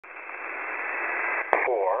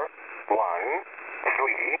4 1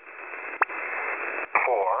 3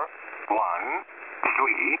 4 1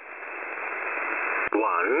 3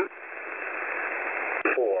 1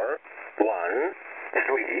 4 1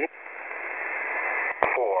 3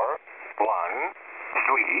 4 1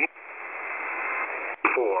 3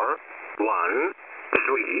 4 1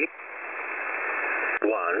 3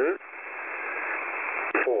 1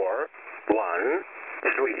 4 1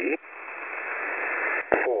 3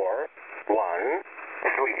 4 1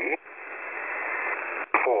 3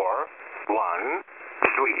 4 1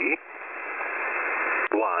 3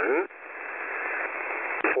 1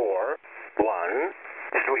 4 1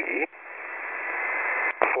 3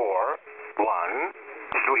 4 1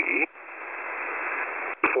 3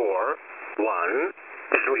 4 1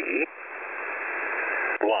 3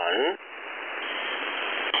 1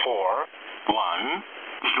 4 1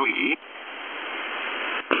 3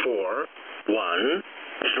 4 1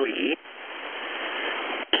 3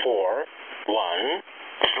 4 1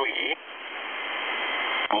 3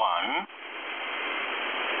 1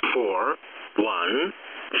 4 1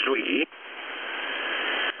 3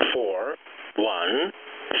 4 1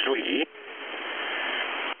 3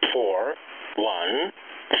 4 1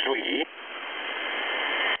 3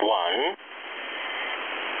 1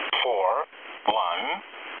 4 1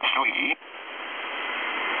 3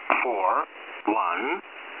 4 1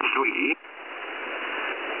 3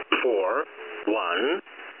 4 1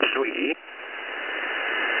 3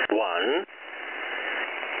 1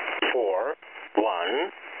 4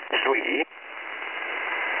 1 3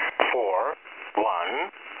 4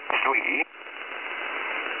 1 3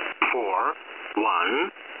 4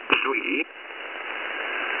 1 3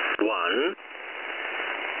 1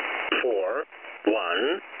 4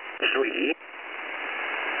 1 3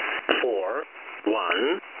 4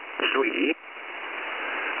 1 3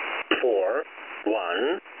 4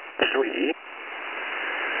 1 3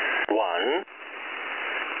 1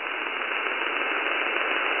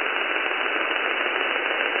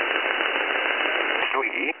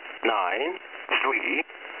 3 9 3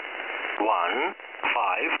 1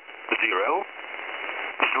 5 0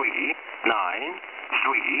 3 9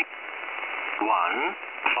 3 1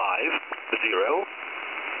 5 0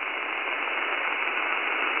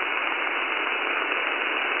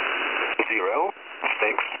 0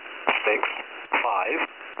 6 6 5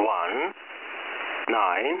 1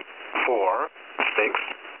 9 4 6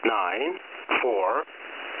 9 4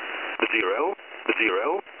 0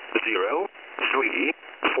 0 0 3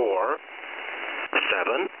 4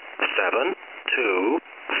 7 7 2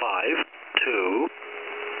 5 2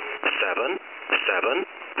 7 7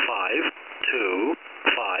 5 2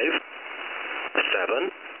 5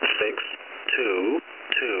 7 6 2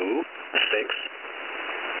 2 6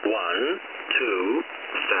 1 2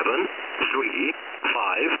 7 3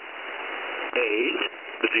 5 8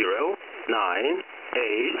 0 9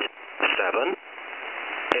 8 7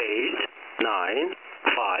 8 9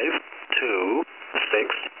 5 2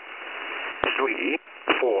 6 3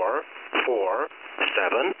 4 4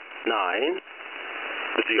 7 9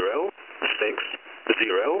 0 6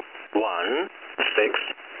 0 1 6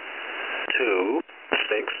 2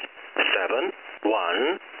 6 7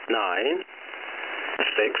 1 9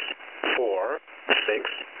 6 4 6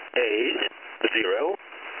 8 0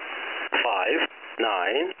 5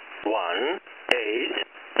 9 1 8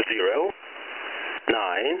 0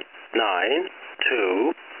 9 9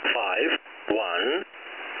 2 5 1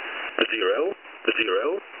 0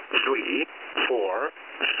 0 3 4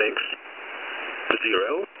 6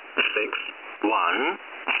 0 6 1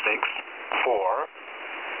 6 4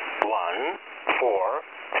 1 4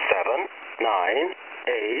 7 9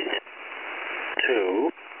 8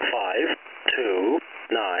 2 5 2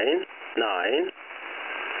 9 9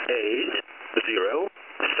 8 0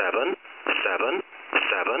 7 7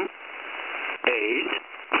 7 8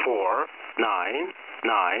 4 9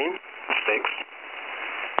 9 6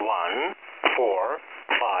 1 4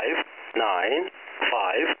 5 9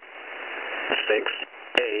 5 6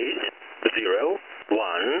 8 0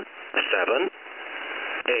 1 7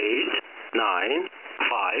 8 9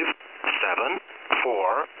 5 7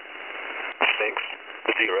 4 6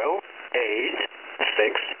 0 8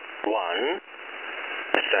 6 1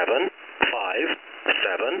 7 5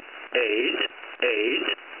 7 8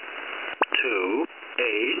 8 2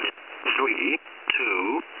 8 3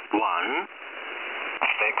 2 1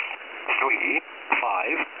 6 3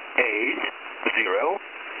 5 8 0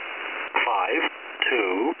 5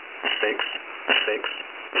 2 6 6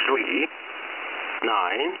 3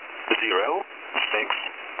 9 0 6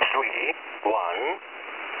 3 1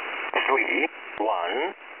 3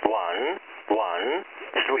 1 1 1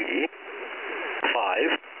 3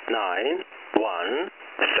 5 9 1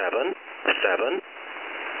 7 7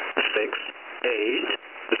 6 8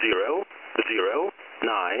 0 0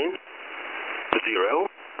 9 0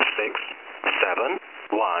 6 7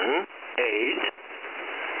 1 8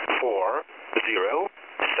 4 0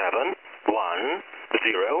 7 1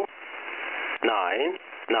 0 9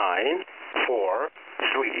 9 4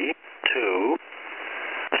 3 2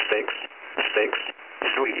 6 6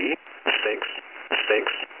 3 6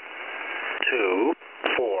 6 2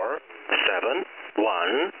 4 7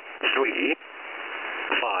 1 3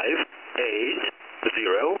 5 8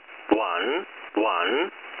 0 1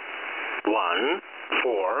 1 1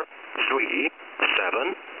 4 3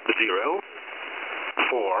 7 0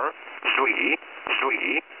 4 3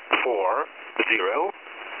 3 4 0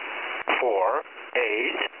 4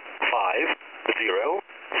 8 5 0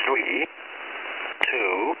 3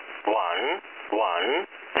 2 1 1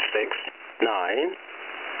 6 9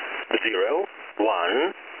 0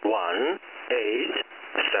 1 1 8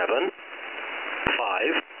 7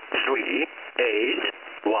 5 3 8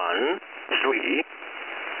 1 3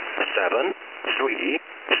 7 3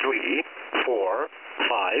 3 4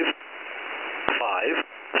 5 5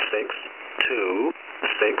 6 2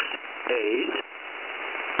 6 8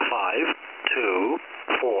 5 2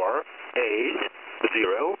 4 8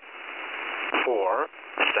 0 4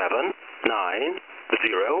 7 9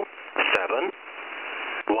 0 7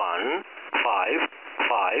 1 5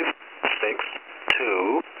 5 6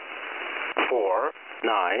 2 4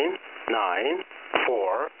 9 9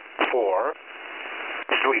 4 4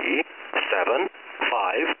 3 7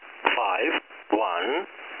 5 5 1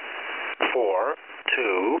 4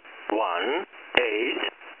 2 1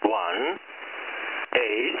 8 1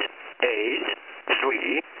 8 8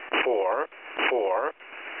 3 4 4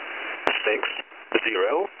 6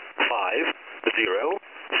 0 5 0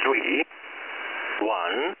 3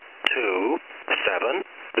 1 2 7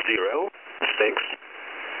 0 6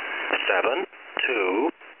 7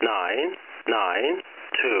 2 9 9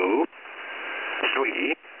 2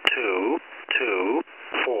 3 2 2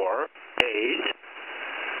 4 8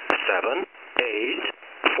 7 8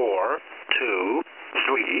 4 2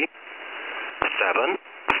 3 7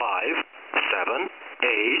 5 7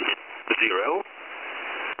 8 0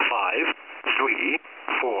 5 3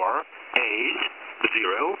 4 8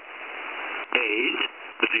 0 8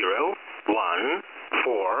 0 1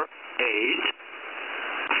 4 8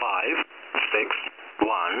 5 6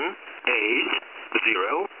 1 8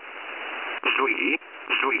 0 3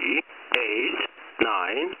 3 8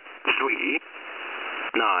 9 3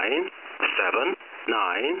 9 7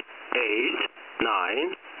 9 8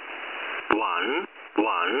 9 1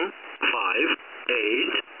 1 5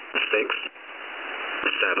 8 6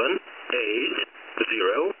 7 8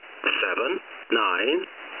 0 7 9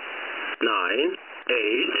 9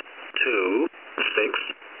 8 2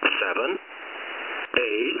 6 7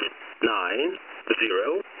 8 9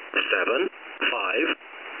 0 7 5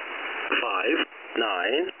 5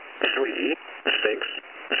 9 3 6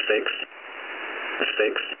 6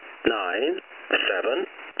 6 9 7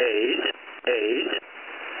 8 8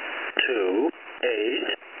 2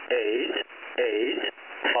 8 8 8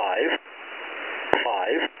 5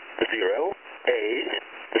 5 0 8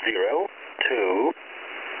 0 2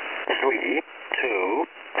 3 2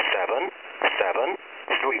 7 7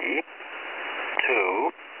 3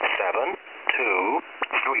 2 7 2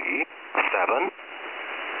 3 7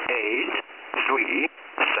 8 3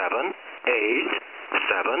 7 8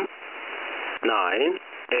 7 9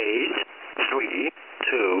 8 3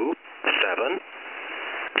 2 7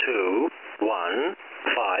 2 1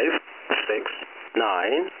 5 6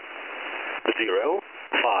 9 0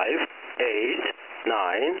 5 8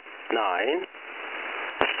 9 9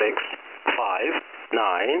 6 5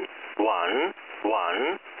 9 1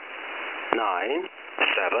 1 9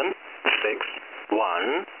 7 6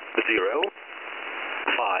 1 0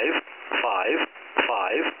 5 5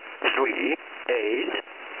 5 3 8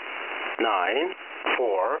 9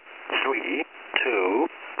 4 3 2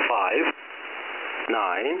 5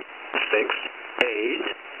 9 6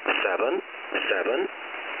 8 7 7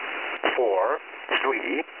 4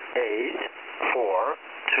 3 8 4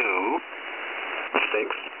 2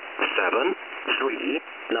 6 7 3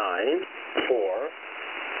 9 4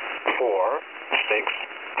 4 6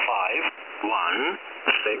 5 1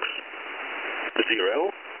 6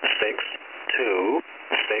 0 6 2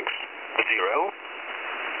 6 0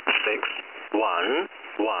 6 1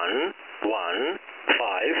 1 1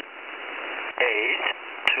 5 8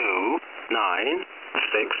 2 9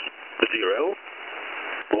 6 0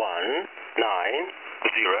 1 9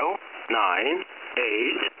 0 9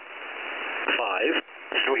 8 5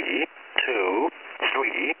 3 2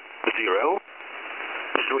 3 0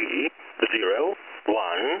 3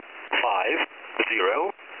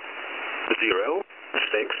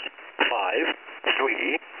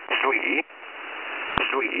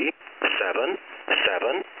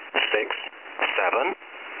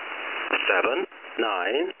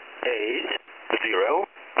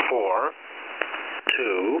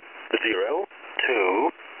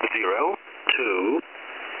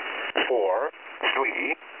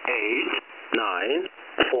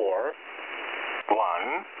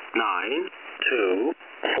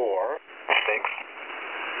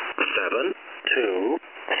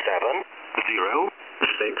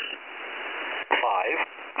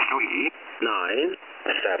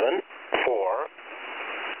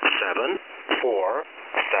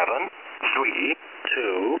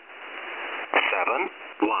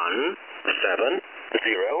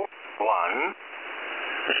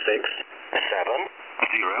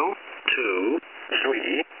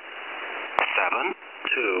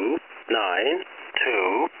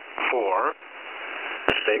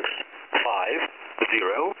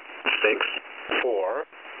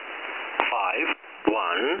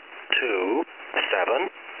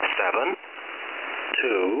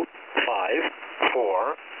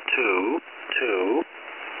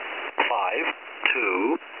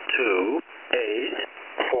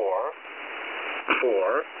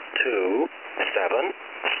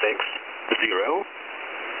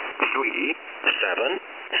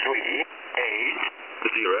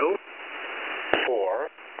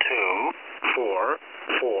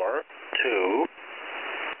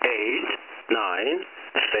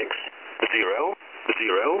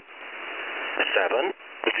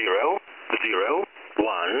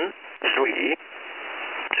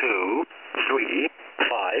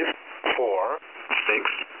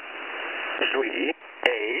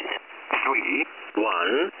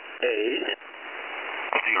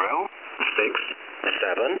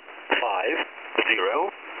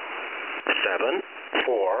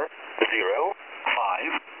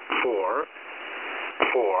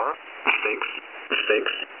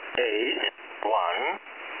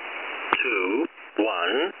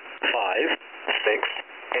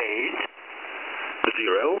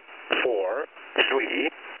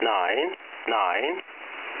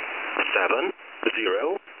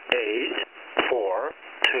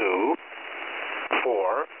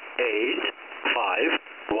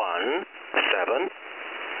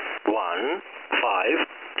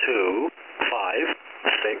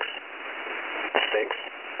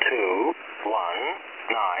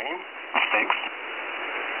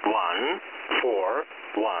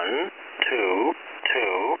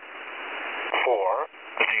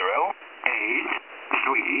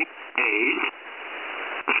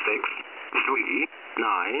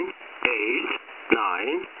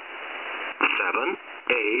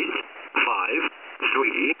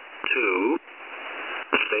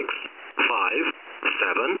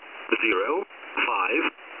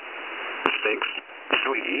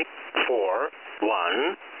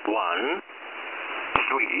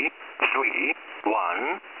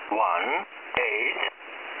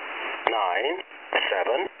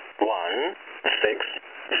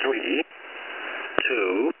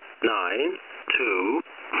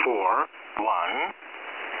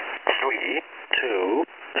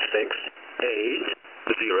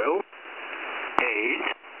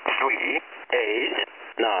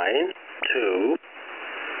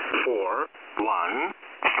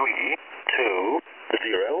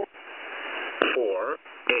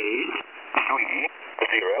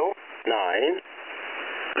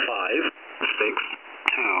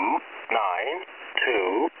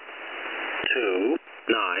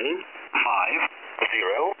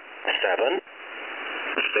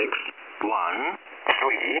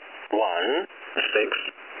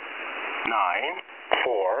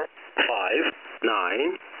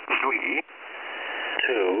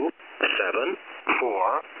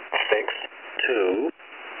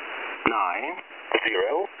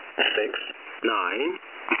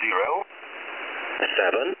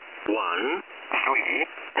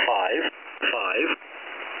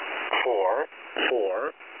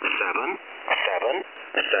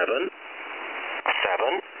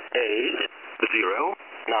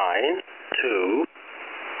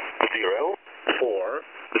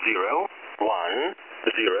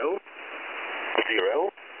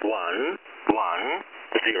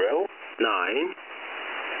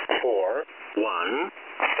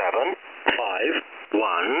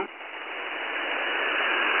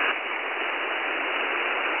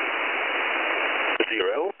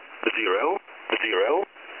 zero, zero,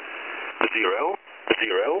 zero,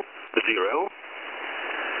 zero, zero,